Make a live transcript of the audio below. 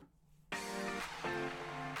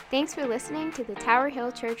Thanks for listening to the Tower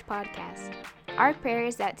Hill Church podcast. Our prayer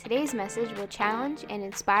is that today's message will challenge and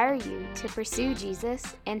inspire you to pursue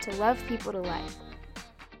Jesus and to love people to life.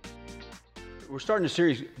 We're starting a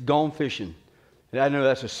series, Gone Fishing. And I know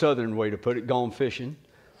that's a southern way to put it, gone fishing.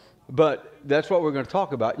 But that's what we're going to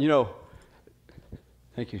talk about. You know,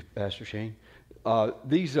 thank you, Pastor Shane.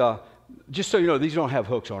 These, just so you know, these don't have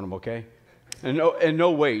hooks on them, okay? And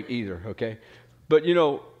no weight either, okay? But you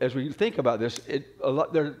know, as we think about this,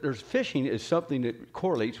 there's fishing is something that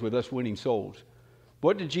correlates with us winning souls.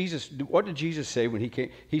 What did Jesus say when he came?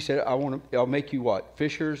 He said, I'll make you what?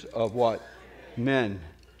 Fishers of what? Men.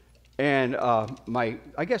 And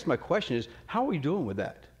I guess my question is, how are we doing with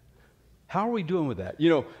that? How are we doing with that? You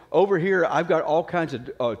know, over here, I've got all kinds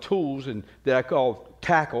of tools that I call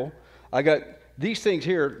tackle. I got these things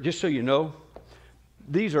here, just so you know,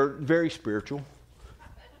 these are very spiritual.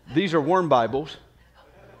 These are worm Bibles.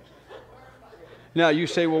 Now you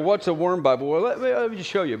say, well, what's a worm Bible? Well, let me just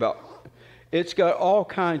show you about. It's got all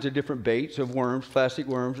kinds of different baits of worms, plastic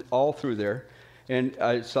worms, all through there. And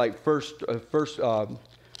it's like first,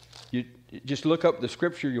 you just look up the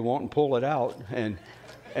scripture you want and pull it out,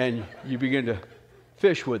 and you begin to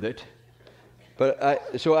fish with it.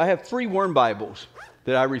 But so I have 3 worm Bibles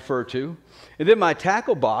that I refer to, and then my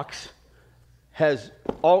tackle box has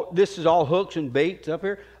all. This is all hooks and baits up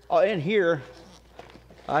here. And here,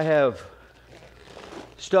 I have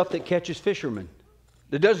stuff that catches fishermen.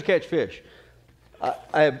 That doesn't catch fish.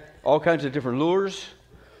 I have all kinds of different lures.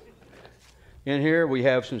 In here, we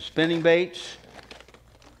have some spinning baits.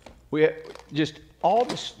 We have just all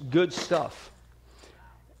this good stuff.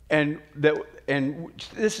 And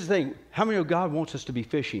this is the thing. How many of God wants us to be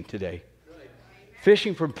fishing today?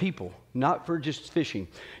 Fishing for people, not for just fishing.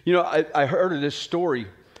 You know, I heard of this story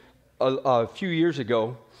a few years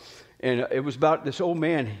ago, and it was about this old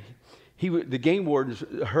man. The game wardens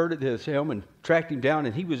heard of him and tracked him down,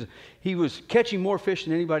 and he was catching more fish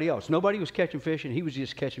than anybody else. Nobody was catching fish, and he was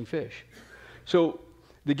just catching fish. So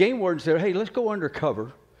the game warden said, hey, let's go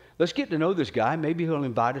undercover. Let's get to know this guy. Maybe he'll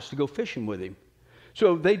invite us to go fishing with him.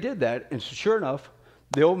 So they did that, and sure enough,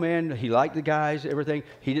 the old man, he liked the guys, everything.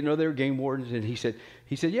 He didn't know they were game wardens, and he said,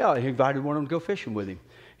 yeah, he invited one of them to go fishing with him.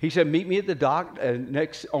 He said, meet me at the dock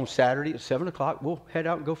on Saturday at 7 o'clock. We'll head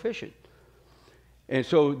out and go fishing. And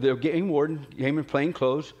so the game warden came in plain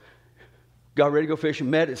clothes, got ready to go fishing,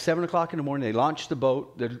 met at 7 o'clock in the morning. They launched the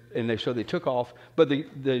boat, so they took off. But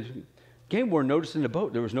the game warden noticed in the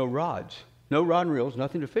boat there was no rods, no rod and reels,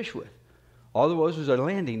 nothing to fish with. All there was a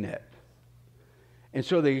landing net. And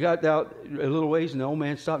so they got out a little ways, and the old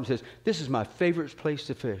man stopped and says, this is my favorite place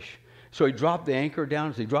to fish. So he dropped the anchor down.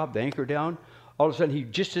 As he dropped the anchor down, all of a sudden, he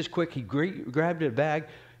grabbed a bag,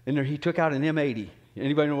 and there he took out an M80.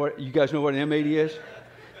 Anybody know you guys know what an M80 is?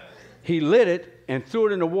 He lit it and threw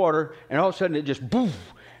it in the water, and all of a sudden, it just boom,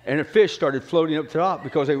 and a fish started floating up to the top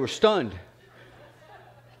because they were stunned.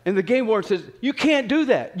 And the game warden says, you can't do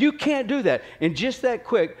that. You can't do that. And just that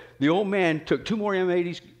quick, the old man took 2 more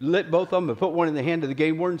M80s, lit both of them, and put one in the hand of the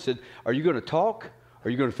game warden and said, are you going to talk or are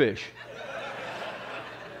you going to fish?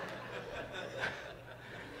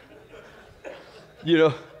 You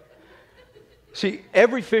know, see,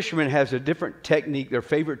 every fisherman has a different technique, their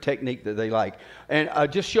favorite technique that they like. And I'll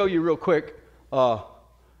just show you real quick.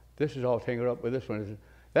 This is all tangled up with this one, isn't it?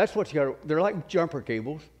 That's what you got. They're like jumper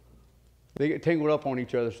cables. They get tangled up on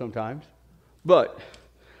each other sometimes. But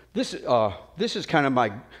this is kind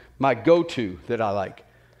of my go-to that I like.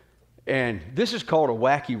 And this is called a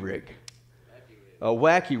wacky rig. A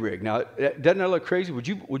wacky rig. Now, doesn't that look crazy? Would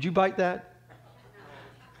you bite that?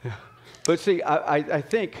 But see, I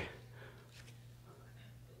think...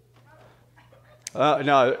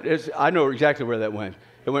 no, I know exactly where that went.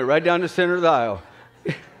 It went right down the center of the aisle.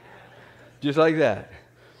 Just like that.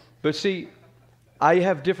 But see, I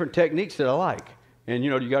have different techniques that I like. And,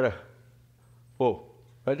 you know, you got to... Whoa,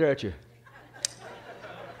 right there at you.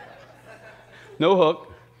 No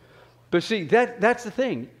hook. But see, that's the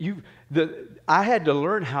thing. I had to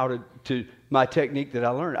learn how to my technique that I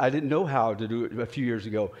learned. I didn't know how to do it a few years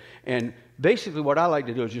ago. And basically what I like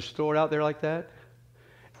to do is just throw it out there like that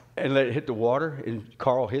and let it hit the water, and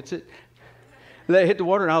Carl hits it. Let it hit the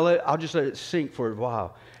water, and I'll just let it sink for a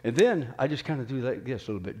while. And then I just kind of do like this a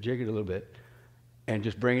little bit, jig it a little bit, and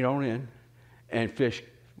just bring it on in, and fish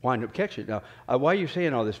wind up catching it. Now, why are you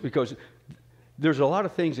saying all this? Because there's a lot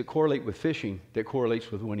of things that correlate with fishing that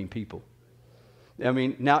correlates with winning people. I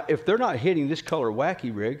mean, now, if they're not hitting this color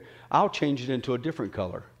wacky rig, I'll change it into a different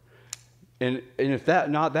color. And if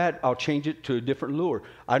not that, I'll change it to a different lure.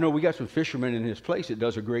 I know we got some fishermen in this place that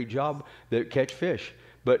does a great job that catch fish.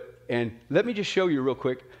 And let me just show you real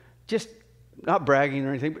quick, just not bragging or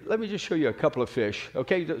anything, but let me just show you a couple of fish.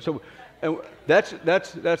 Okay, so and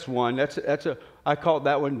that's one. I caught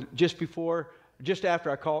that one just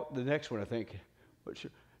after I caught the next one, I think.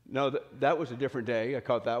 No, that was a different day. I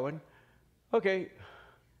caught that one. Okay,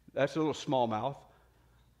 that's a little smallmouth,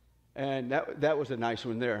 and that was a nice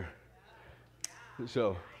one there.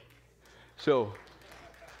 So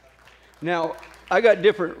now I got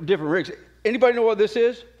different rigs. Anybody know what this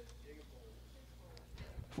is?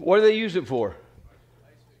 What do they use it for?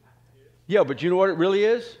 Yeah, but you know what it really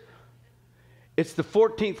is? It's the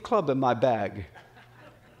 14th club in my bag.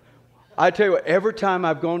 I tell you what, every time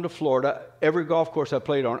I've gone to Florida, every golf course I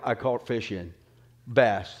played on, I caught fish in.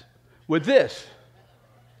 Bass. With this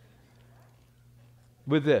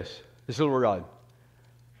little rod.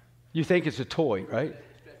 You think it's a toy, right?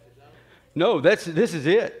 No, this is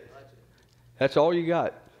it. That's all you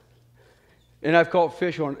got. And I've caught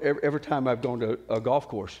fish on every time I've gone to a golf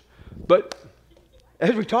course. But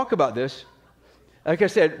as we talk about this, like I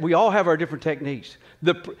said, we all have our different techniques.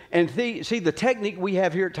 The technique we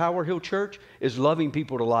have here at Tower Hill Church is loving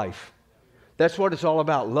people to life. That's what it's all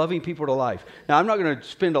about, loving people to life. Now, I'm not going to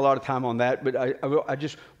spend a lot of time on that, but I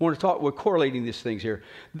just want to talk, we're correlating these things here.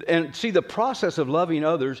 And see, the process of loving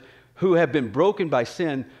others who have been broken by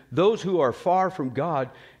sin, those who are far from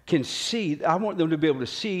God, can see, I want them to be able to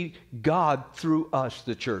see God through us,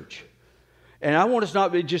 the church. And I want us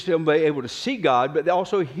not to just be able to see God, but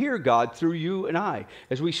also hear God through you and I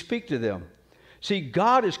as we speak to them. See,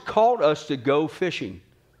 God has called us to go fishing.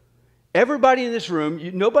 Everybody in this room,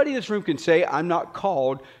 nobody in this room can say, I'm not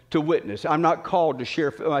called to witness. I'm not called to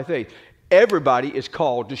share my faith. Everybody is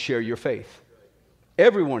called to share your faith.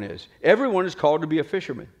 Everyone is. Everyone is called to be a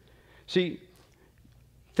fisherman. See,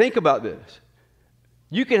 think about this.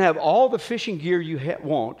 You can have all the fishing gear you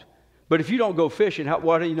want, but if you don't go fishing,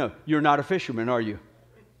 what do you know? You're not a fisherman, are you?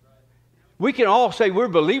 We can all say we're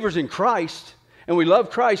believers in Christ and we love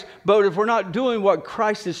Christ, but if we're not doing what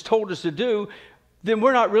Christ has told us to do, then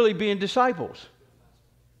we're not really being disciples.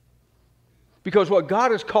 Because what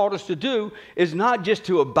God has called us to do is not just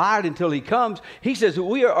to abide until He comes. He says that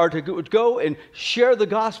we are to go and share the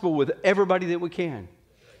gospel with everybody that we can.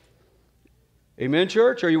 Amen,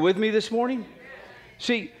 church? Are you with me this morning?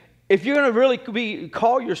 See, if you're going to really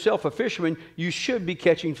call yourself a fisherman, you should be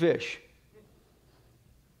catching fish.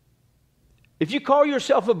 If you call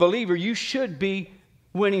yourself a believer, you should be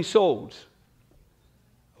winning souls.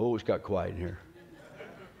 Oh, it's got quiet in here.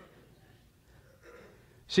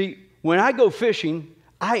 See, when I go fishing,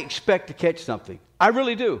 I expect to catch something. I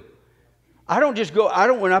really do. I don't just go,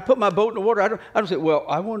 when I put my boat in the water, I don't say, well,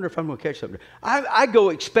 I wonder if I'm going to catch something. I go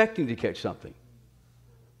expecting to catch something.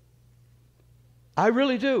 I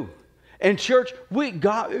really do. And church,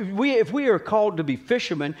 if we are called to be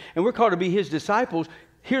fishermen and we're called to be His disciples,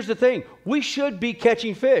 here's the thing. We should be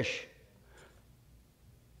catching fish.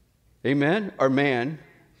 Amen? Or man.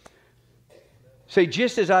 Say,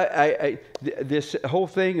 just as this whole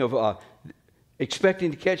thing of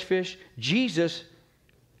expecting to catch fish, Jesus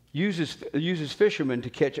uses fishermen to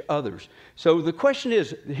catch others. So the question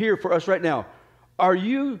is here for us right now, are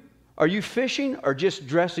you fishing or just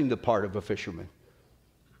dressing the part of a fisherman?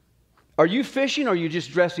 Are you fishing or are you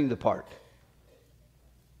just dressing the part?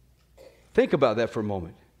 Think about that for a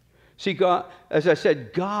moment. See, God, as I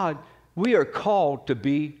said, we are called to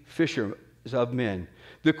be fishers of men.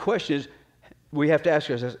 The question is, we have to ask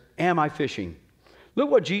ourselves, am I fishing? Look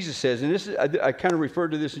what Jesus says, and this is, I kind of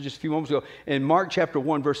referred to this just a few moments ago. In Mark chapter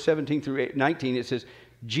 1, verse 17 through 19, it says,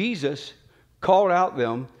 Jesus called out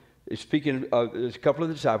them, speaking of a couple of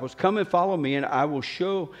the disciples, come and follow me, and I will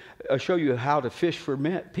show you how to fish for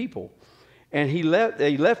people. And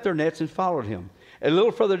they left their nets and followed him. A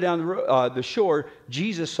little further down the shore,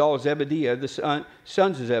 Jesus saw Zebedee, the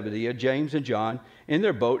sons of Zebedee, James and John, in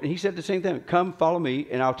their boat, and he said the same thing, come follow me,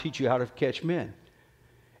 and I'll teach you how to catch men.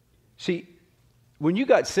 See, when you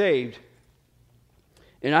got saved,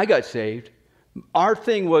 and I got saved, our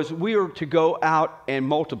thing was we were to go out and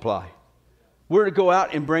multiply. We're to go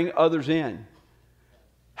out and bring others in.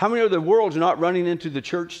 How many of the world's not running into the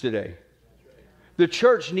church today? The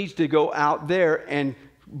church needs to go out there and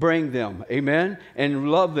bring them, amen, and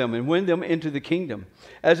love them and win them into the kingdom.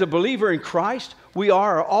 As a believer in Christ, we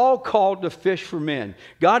are all called to fish for men.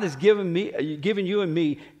 God has given you and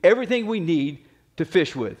me everything we need to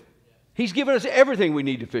fish with. He's given us everything we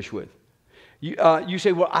need to fish with. You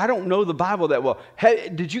say, well, I don't know the Bible that well.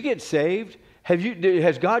 Did you get saved?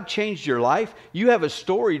 Has God changed your life? You have a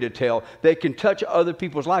story to tell that can touch other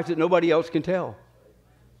people's lives that nobody else can tell.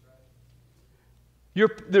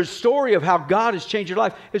 The story of how God has changed your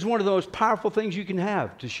life is one of the most powerful things you can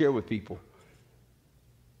have to share with people.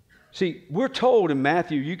 See, we're told in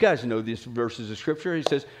Matthew, you guys know these verses of Scripture. He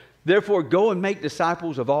says, therefore, go and make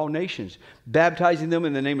disciples of all nations, baptizing them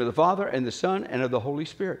in the name of the Father and the Son and of the Holy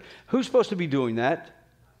Spirit. Who's supposed to be doing that?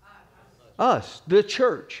 Us, the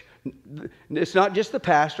church. It's not just the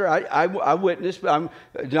pastor. I witness,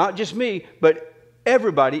 not just me, but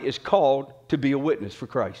everybody is called to be a witness for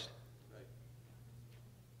Christ.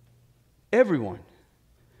 Everyone.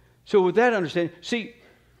 So with that understanding, see,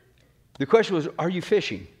 the question was, are you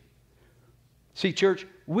fishing? See, church,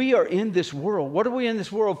 we are in this world. What are we in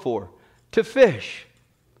this world for? To fish.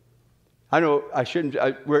 I know I shouldn't,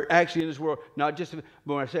 we're actually in this world, not just, but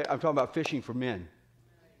when I say, I'm talking about fishing for men.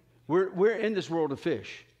 We're in this world to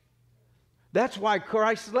fish. That's why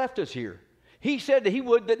Christ left us here. He said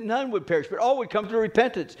that none would perish, but all would come to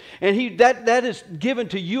repentance. And that is given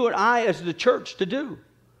to you and I as the church to do.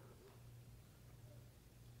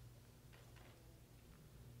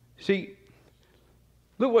 See,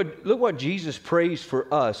 look what Jesus prays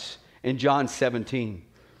for us in John 17.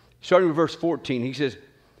 Starting with verse 14,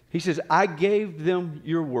 he says, I gave them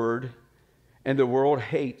your word, and the world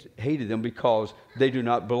hated them because they do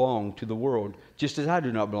not belong to the world, just as I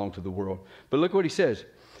do not belong to the world. But look what he says.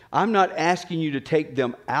 I'm not asking you to take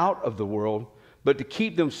them out of the world, but to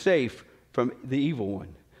keep them safe from the evil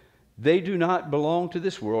one. They do not belong to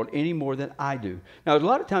this world any more than I do. Now, a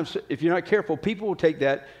lot of times, if you're not careful, people will take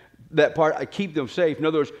that part, I keep them safe. In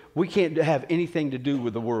other words, we can't have anything to do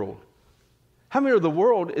with the world. How many of the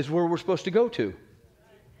world is where we're supposed to go to?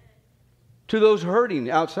 To those hurting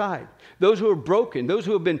outside, those who are broken, those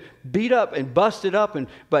who have been beat up and busted up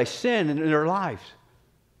by sin in their lives.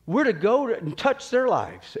 We're to go and touch their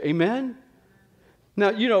lives. Amen? Now,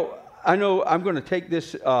 I know I'm going to take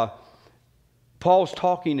this. Paul's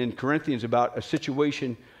talking in Corinthians about a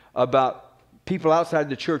situation about people outside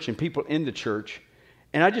the church and people in the church.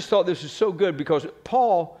 And I just thought this was so good because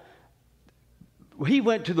Paul, he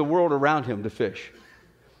went to the world around him to fish.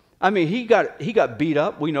 I mean, he got beat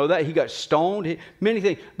up. We know that. He got stoned, many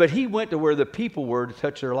things. But he went to where the people were to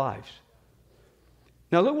touch their lives.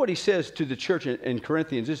 Now, look what he says to the church in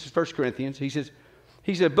Corinthians. This is 1 Corinthians. He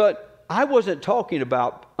said, but I wasn't talking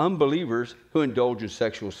about unbelievers who indulge in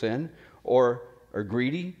sexual sin or are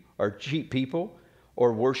greedy or cheat people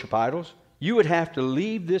or worship idols. You would have to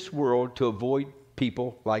leave this world to avoid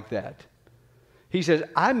people like that. He says,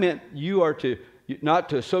 I meant you are not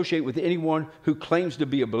to associate with anyone who claims to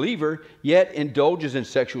be a believer, yet indulges in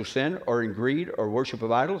sexual sin or in greed or worship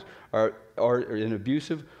of idols or in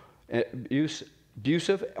abusive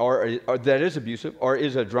or that is abusive or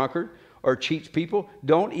is a drunkard or cheats people.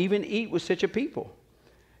 Don't even eat with such a people.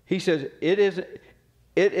 He says,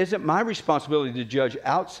 it isn't my responsibility to judge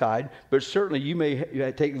outside, but certainly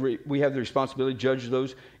we have the responsibility to judge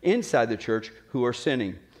those inside the church who are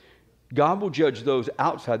sinning. God will judge those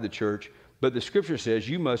outside the church, but the Scripture says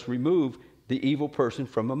you must remove the evil person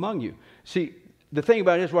from among you. See, the thing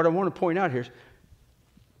about it is, what I want to point out here is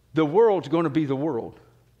the world's going to be the world.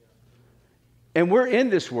 And we're in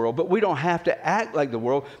this world, but we don't have to act like the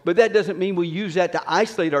world. But that doesn't mean we use that to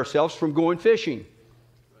isolate ourselves from going fishing.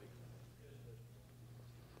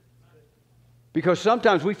 Because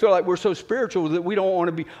sometimes we feel like we're so spiritual that we don't want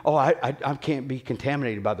to be, I can't be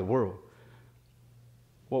contaminated by the world.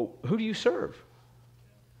 Well, who do you serve?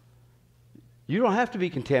 You don't have to be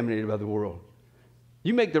contaminated by the world.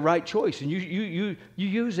 You make the right choice, and you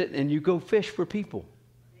use it, and you go fish for people.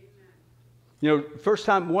 First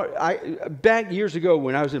time, back years ago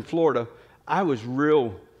when I was in Florida, I was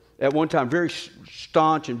at one time, very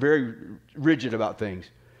staunch and very rigid about things.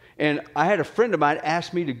 And I had a friend of mine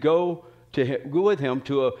ask me to go with him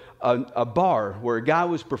to a bar where a guy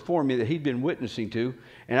was performing that he'd been witnessing to.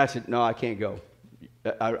 And I said, no, I can't go.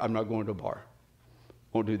 I'm not going to a bar.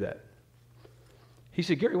 Won't do that. He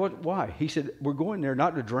said, Gary, why? He said, we're going there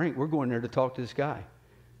not to drink. We're going there to talk to this guy.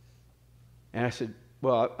 And I said,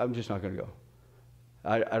 well, I'm just not going to go.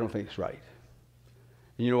 I don't think it's right.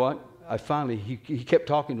 And you know what? He kept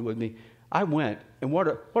talking with me. I went, and what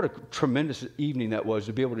a tremendous evening that was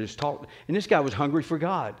to be able to just talk. And this guy was hungry for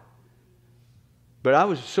God. But I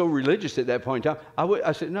was so religious at that point in time.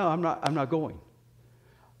 I said, no, I'm not going.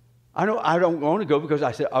 I don't want to go because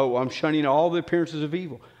I said, I'm shunning all the appearances of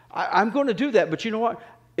evil. I'm going to do that, but you know what?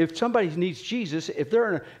 If somebody needs Jesus, if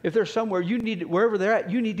they're somewhere, wherever they're at,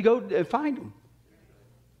 you need to go and find them.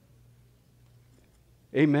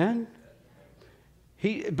 Amen?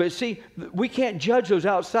 But see, we can't judge those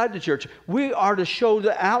outside the church. We are to show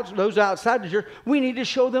those outside the church, we need to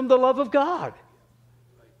show them the love of God.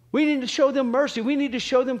 We need to show them mercy. We need to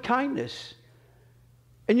show them kindness.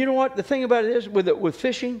 And you know what? The thing about it is, with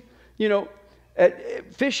fishing,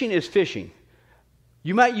 fishing is fishing.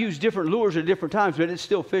 You might use different lures at different times, but it's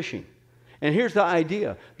still fishing. And here's the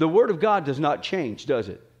idea. The Word of God does not change, does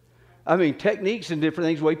it? I mean, techniques and different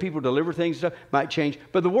things, the way people deliver things and stuff might change,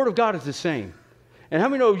 but the Word of God is the same. And how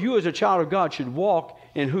many know you as a child of God should walk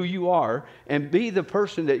in who you are and be the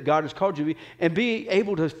person that God has called you to be and be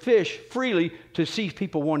able to fish freely to see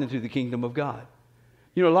people won into the kingdom of God?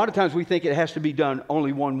 You know, a lot of times we think it has to be done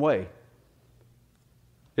only one way.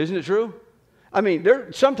 Isn't it true? I mean,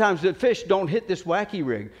 sometimes the fish don't hit this wacky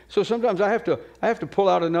rig. So sometimes I have to pull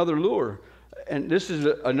out another lure. And this is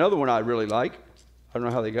another one I really like. I don't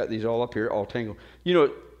know how they got these all up here, all tangled. You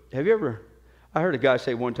know, I heard a guy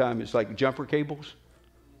say one time it's like jumper cables.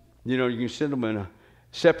 You know, you can send them in a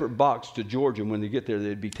separate box to Georgia, and when they get there,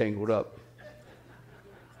 they'd be tangled up.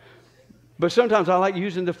 But sometimes I like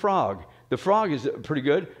using the frog. The frog is pretty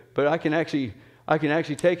good, but I can actually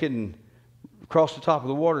take it and cross the top of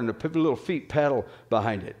the water, and the little feet paddle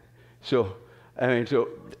behind it.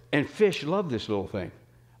 And fish love this little thing.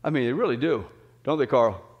 I mean, they really do, don't they,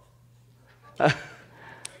 Carl?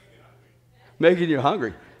 Making you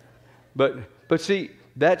hungry, but see,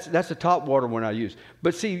 that's the top water one I use.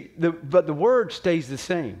 But see, the word stays the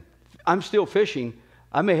same. I'm still fishing.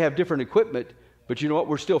 I may have different equipment, but you know what?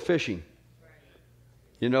 We're still fishing.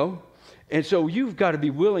 You know, and so you've got to be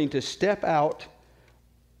willing to step out.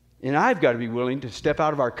 And I've got to be willing to step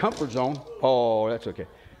out of our comfort zone. Oh, that's okay.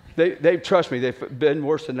 They trust me. They've been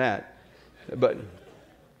worse than that. But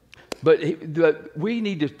we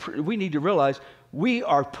need to realize we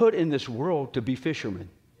are put in this world to be fishermen.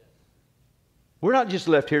 We're not just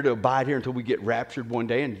left here to abide here until we get raptured one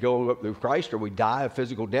day and go up with Christ or we die a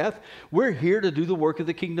physical death. We're here to do the work of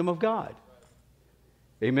the kingdom of God.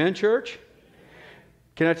 Amen, church?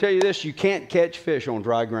 Can I tell you this? You can't catch fish on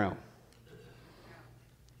dry ground.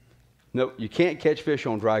 No, you can't catch fish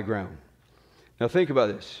on dry ground. Now think about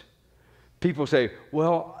this. People say,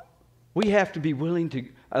 well, we have to be willing to,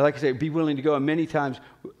 like I say, be willing to go. And many times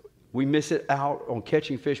we miss it out on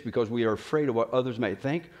catching fish because we are afraid of what others might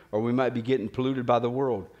think, or we might be getting polluted by the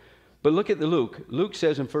world. But look at Luke. Luke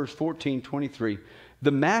says in verse 14:23,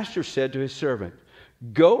 the master said to his servant,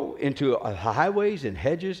 go into the highways and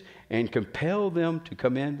hedges and compel them to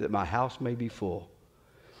come in that my house may be full.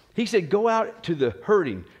 He said, go out to the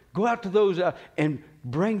herding. Go out to those and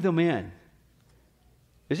bring them in.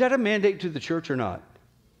 Is that a mandate to the church or not?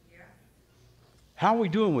 Yeah. How are we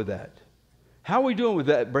doing with that? How are we doing with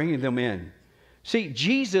that, bringing them in? See,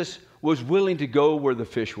 Jesus was willing to go where the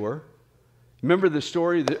fish were. Remember the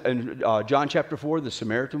story in John chapter 4, the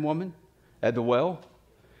Samaritan woman at the well?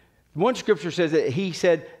 One scripture says that he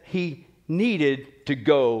said he needed to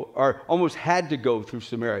go, or almost had to go through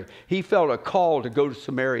Samaria. He felt a call to go to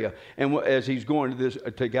Samaria, and as he's going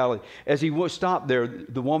to Galilee, as he was stopped there,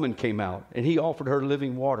 the woman came out, and he offered her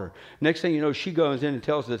living water. Next thing you know, she goes in and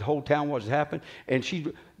tells the whole town what's happened, and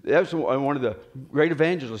that's one of the great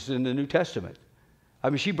evangelists in the New Testament. I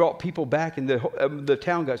mean, she brought people back, and the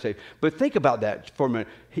town got saved. But think about that for a minute.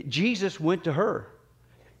 Jesus went to her.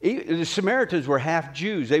 The Samaritans were half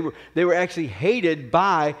Jews. They were actually hated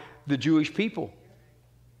by the Jewish people.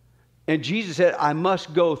 And Jesus said, I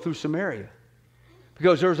must go through Samaria.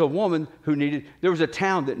 Because there was a woman there was a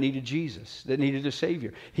town that needed Jesus, that needed a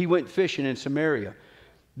Savior. He went fishing in Samaria.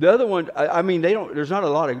 The other one, I mean, there's not a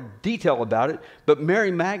lot of detail about it, but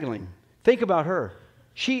Mary Magdalene, think about her.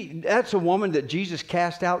 That's a woman that Jesus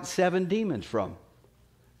cast out 7 demons from.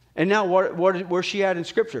 And now where's she at in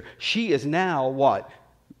Scripture? She is now what?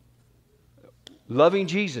 Loving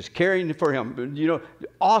Jesus, caring for him, you know,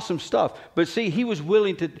 awesome stuff. But see, he was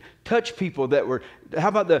willing to touch people that were, how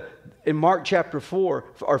about in Mark chapter 4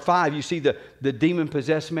 or 5, you see the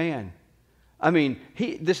demon-possessed man. I mean,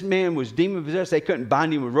 this man was demon-possessed. They couldn't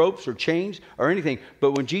bind him with ropes or chains or anything.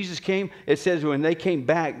 But when Jesus came, it says when they came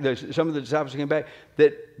back, some of the disciples came back,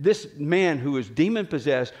 that this man who was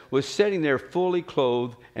demon-possessed was sitting there fully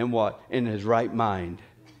clothed and what? In his right mind.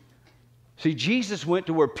 See, Jesus went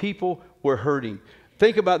to where people were hurting.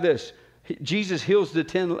 Think about this. Jesus heals the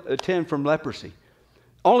 10 from leprosy.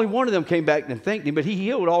 Only one of them came back and thanked him, but he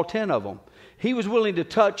healed all 10 of them. He was willing to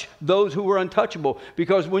touch those who were untouchable,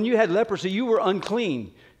 because when you had leprosy, you were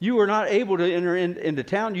unclean. You were not able to enter into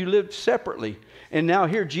town. You lived separately. And now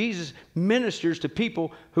here Jesus ministers to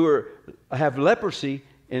people who have leprosy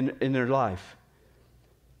in their life.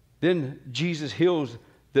 Then Jesus heals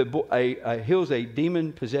a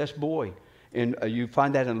demon-possessed boy. And you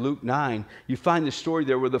find that in Luke 9. You find the story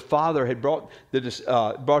there where the father had brought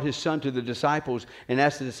his son to the disciples and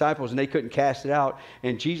asked the disciples, and they couldn't cast it out.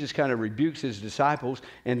 And Jesus kind of rebukes his disciples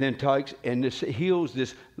and then heals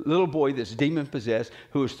this little boy that's demon-possessed,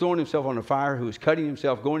 who was throwing himself on the fire, who was cutting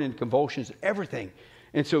himself, going into convulsions, everything.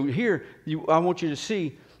 And so here, I want you to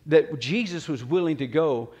see that Jesus was willing to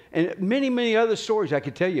go. And many, many other stories I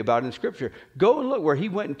could tell you about in Scripture. Go and look where he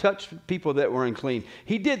went and touched people that were unclean.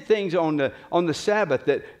 He did things on the Sabbath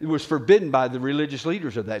that was forbidden by the religious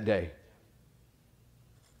leaders of that day.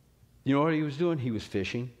 You know what he was doing? He was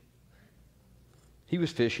fishing. He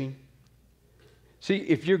was fishing. See,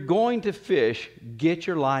 if you're going to fish, get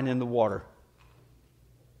your line in the water.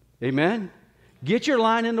 Amen? Get your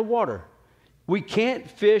line in the water. We can't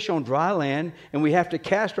fish on dry land, and we have to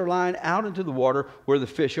cast our line out into the water where the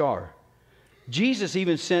fish are. Jesus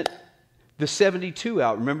even sent the 72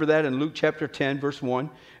 out. Remember that in Luke chapter 10, verse 1?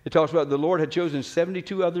 It talks about the Lord had chosen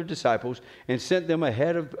 72 other disciples and sent them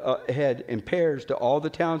ahead in pairs to all the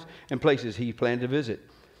towns and places he planned to visit.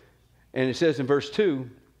 And it says in verse 2,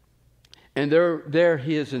 and there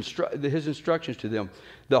his instructions to them.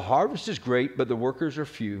 The harvest is great, but the workers are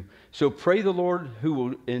few. So pray the Lord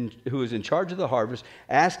who is in charge of the harvest.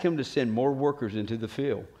 Ask him to send more workers into the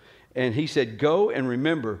field. And he said, go and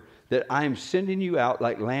remember that I am sending you out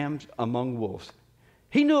like lambs among wolves.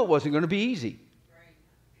 He knew it wasn't going to be easy.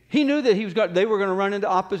 He knew that they were going to run into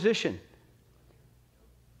opposition.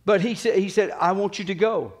 But he said, I want you to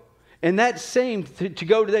go. And that same to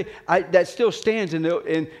go today, that still stands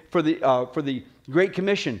for the Great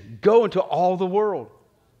Commission. Go into all the world.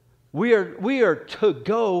 We are to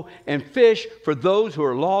go and fish for those who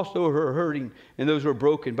are lost, those who are hurting, and those who are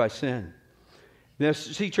broken by sin. Now,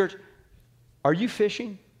 see, church, are you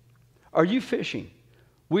fishing? Are you fishing?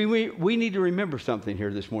 We need to remember something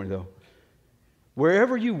here this morning, though.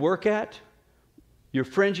 Wherever you work at, your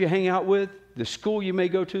friends you hang out with, the school you may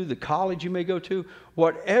go to, the college you may go to,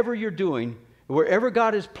 whatever you're doing, wherever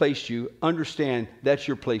God has placed you, understand that's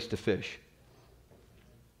your place to fish.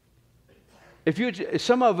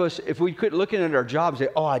 Some of us, if we quit looking at our jobs and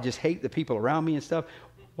say, oh, I just hate the people around me and stuff,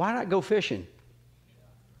 why not go fishing?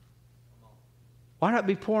 Why not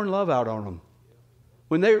be pouring love out on them?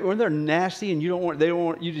 When they're nasty and they don't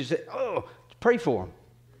want you to say, oh, pray for them.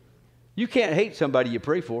 You can't hate somebody you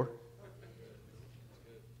pray for.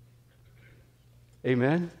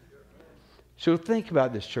 Amen? So think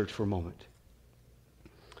about this, church, for a moment.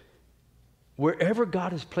 Wherever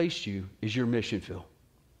God has placed you is your mission field.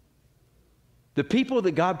 The people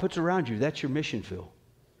that God puts around you, that's your mission field.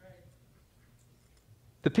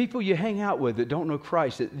 The people you hang out with that don't know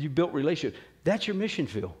Christ, that you built relationships, that's your mission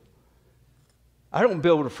field. I don't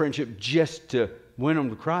build a friendship just to win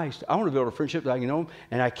them to Christ. I want to build a friendship that I can know them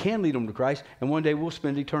and I can lead them to Christ, and one day we'll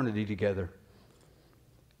spend eternity together.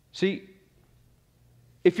 See,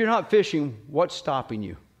 if you're not fishing, what's stopping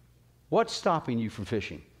you? What's stopping you from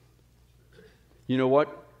fishing? You know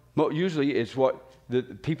what? Usually it's what the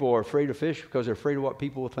people are afraid to fish because they're afraid of what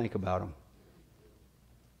people will think about them.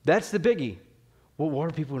 That's the biggie. Well, what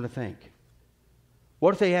are people going to think?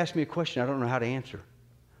 What if they ask me a question I don't know how to answer?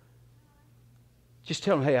 Just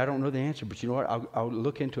tell them, hey, I don't know the answer, but you know what? I'll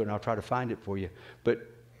look into it and I'll try to find it for you. But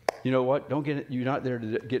you know what? You're not there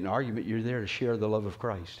to get an argument. You're there to share the love of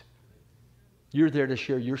Christ. You're there to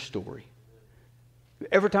share your story.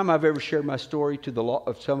 Every time I've ever shared my story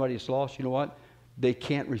of somebody that's lost, you know what? They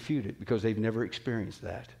can't refute it because they've never experienced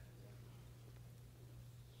that.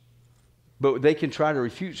 But they can try to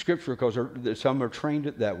refute Scripture because some are trained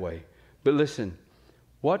it that way. But listen,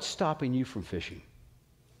 what's stopping you from fishing?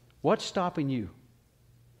 What's stopping you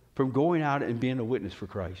from going out and being a witness for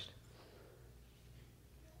Christ?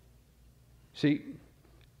 See,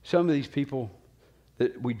 some of these people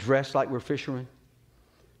that we dress like we're fishermen,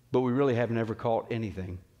 but we really have never caught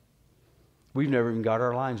anything. We've never even got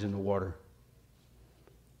our lines in the water.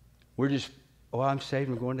 We're just, I'm saved,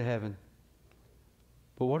 I'm going to heaven.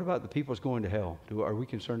 But what about the people that's going to hell? Are we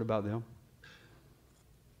concerned about them?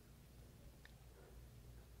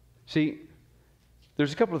 See,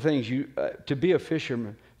 there's a couple of things to be a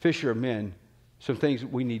fisher of men, some things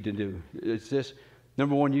we need to do. It's this.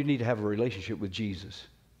 Number one, you need to have a relationship with Jesus.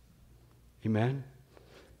 Amen?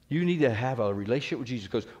 You need to have a relationship with Jesus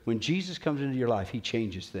because when Jesus comes into your life, he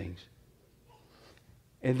changes things.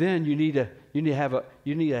 And then you need to have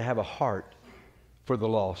a heart for the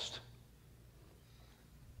lost.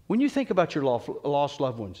 When you think about your lost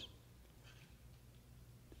loved ones,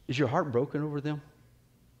 is your heart broken over them?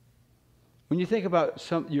 When you think about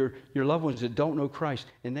your loved ones that don't know Christ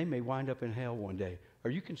and they may wind up in hell one day,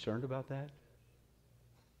 are you concerned about that?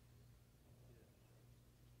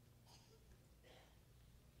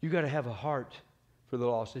 You got to have a heart for the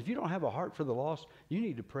lost. If you don't have a heart for the lost, you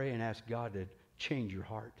need to pray and ask God to change your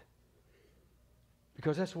heart.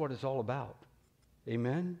 Because that's what it's all about.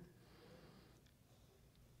 Amen?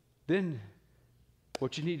 Then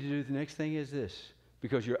what you need to do, the next thing is this.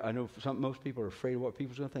 because I know most people are afraid of what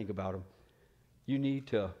people's going to think about them. You need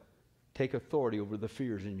to take authority over the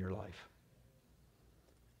fears in your life.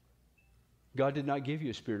 God did not give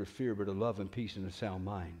you a spirit of fear, but of love and peace and a sound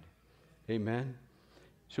mind. Amen?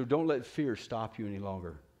 So don't let fear stop you any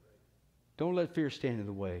longer. Don't let fear stand in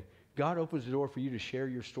the way. God opens the door for you to share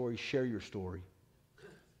your story. Share your story.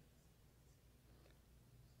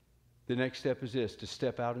 The next step is this, to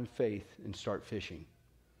step out in faith and start fishing.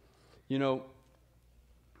 You know,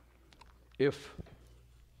 if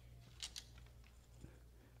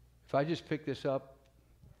I just picked this up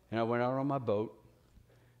and I went out on my boat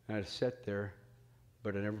and I sat there,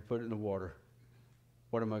 but I never put it in the water,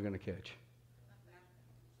 what am I going to catch?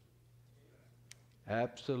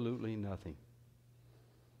 Absolutely nothing.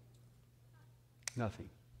 Nothing.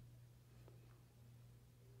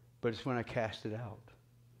 But it's when I cast it out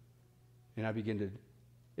and I begin to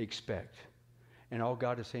expect. And all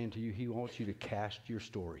God is saying to you, He wants you to cast your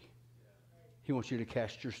story. He wants you to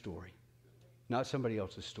cast your story, not somebody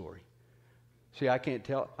else's story. See, I can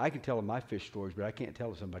tell them my fish stories, but I can't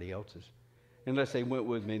tell somebody else's. Unless they went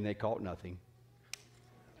with me and they caught nothing.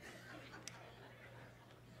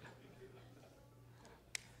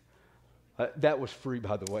 That was free,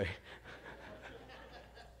 by the way.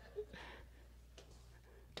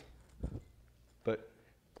 But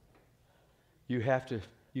you got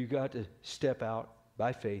to step out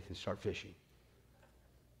by faith and start fishing.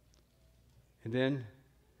 And then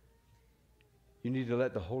you need to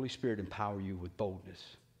let the Holy Spirit empower you with boldness.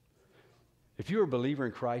 If you're a believer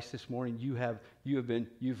in Christ this morning,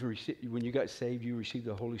 you've received, when you got saved, you received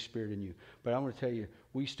the Holy Spirit in you. But I want to tell you,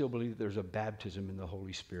 we still believe that there's a baptism in the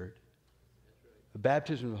Holy Spirit. A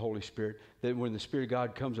baptism in the Holy Spirit, that when the Spirit of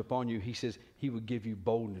God comes upon you, He says He would give you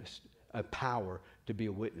boldness, a power to be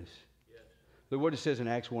a witness. Yes. Look what it says in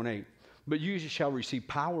Acts 1:8. But you shall receive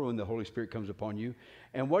power when the Holy Spirit comes upon you.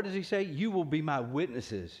 And what does He say? You will be my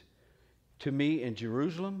witnesses to me in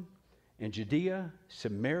Jerusalem, and Judea,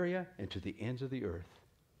 Samaria, and to the ends of the earth.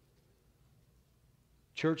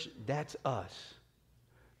 Church, that's us,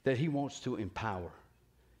 that He wants to empower.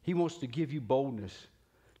 He wants to give you boldness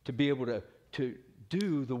to be able to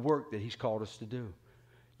do the work that He's called us to do.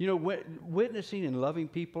 You know, witnessing and loving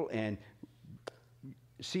people and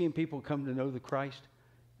seeing people come to know the Christ,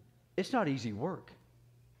 it's not easy work.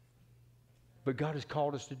 But God has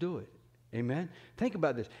called us to do it. Amen? Think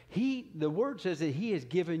about this. The Word says that He has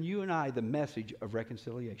given you and I the message of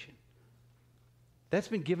reconciliation. That's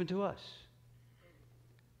been given to us.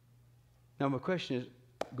 Now my question is,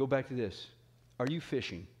 go back to this. Are you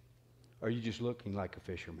fishing? Or are you just looking like a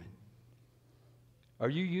fisherman? Are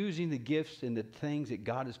you using the gifts and the things that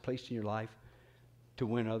God has placed in your life to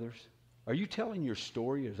win others? Are you telling your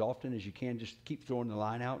story as often as you can? Just keep throwing the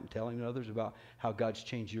line out and telling others about how God's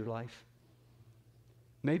changed your life?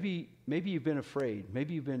 Maybe you've been afraid.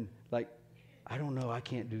 Maybe you've been like, I don't know, I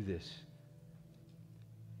can't do this.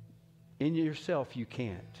 In yourself, you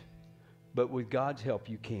can't. But with God's help,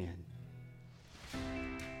 you can.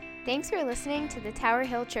 Thanks for listening to the Tower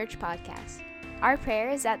Hill Church podcast. Our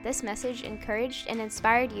prayer is that this message encouraged and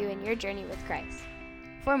inspired you in your journey with Christ.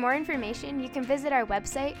 For more information, you can visit our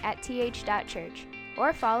website at th.church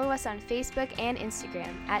or follow us on Facebook and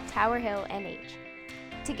Instagram at TowerHillNH.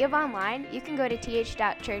 To give online, you can go to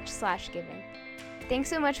th.church/giving. Thanks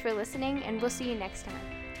so much for listening, and we'll see you next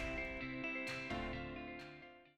time.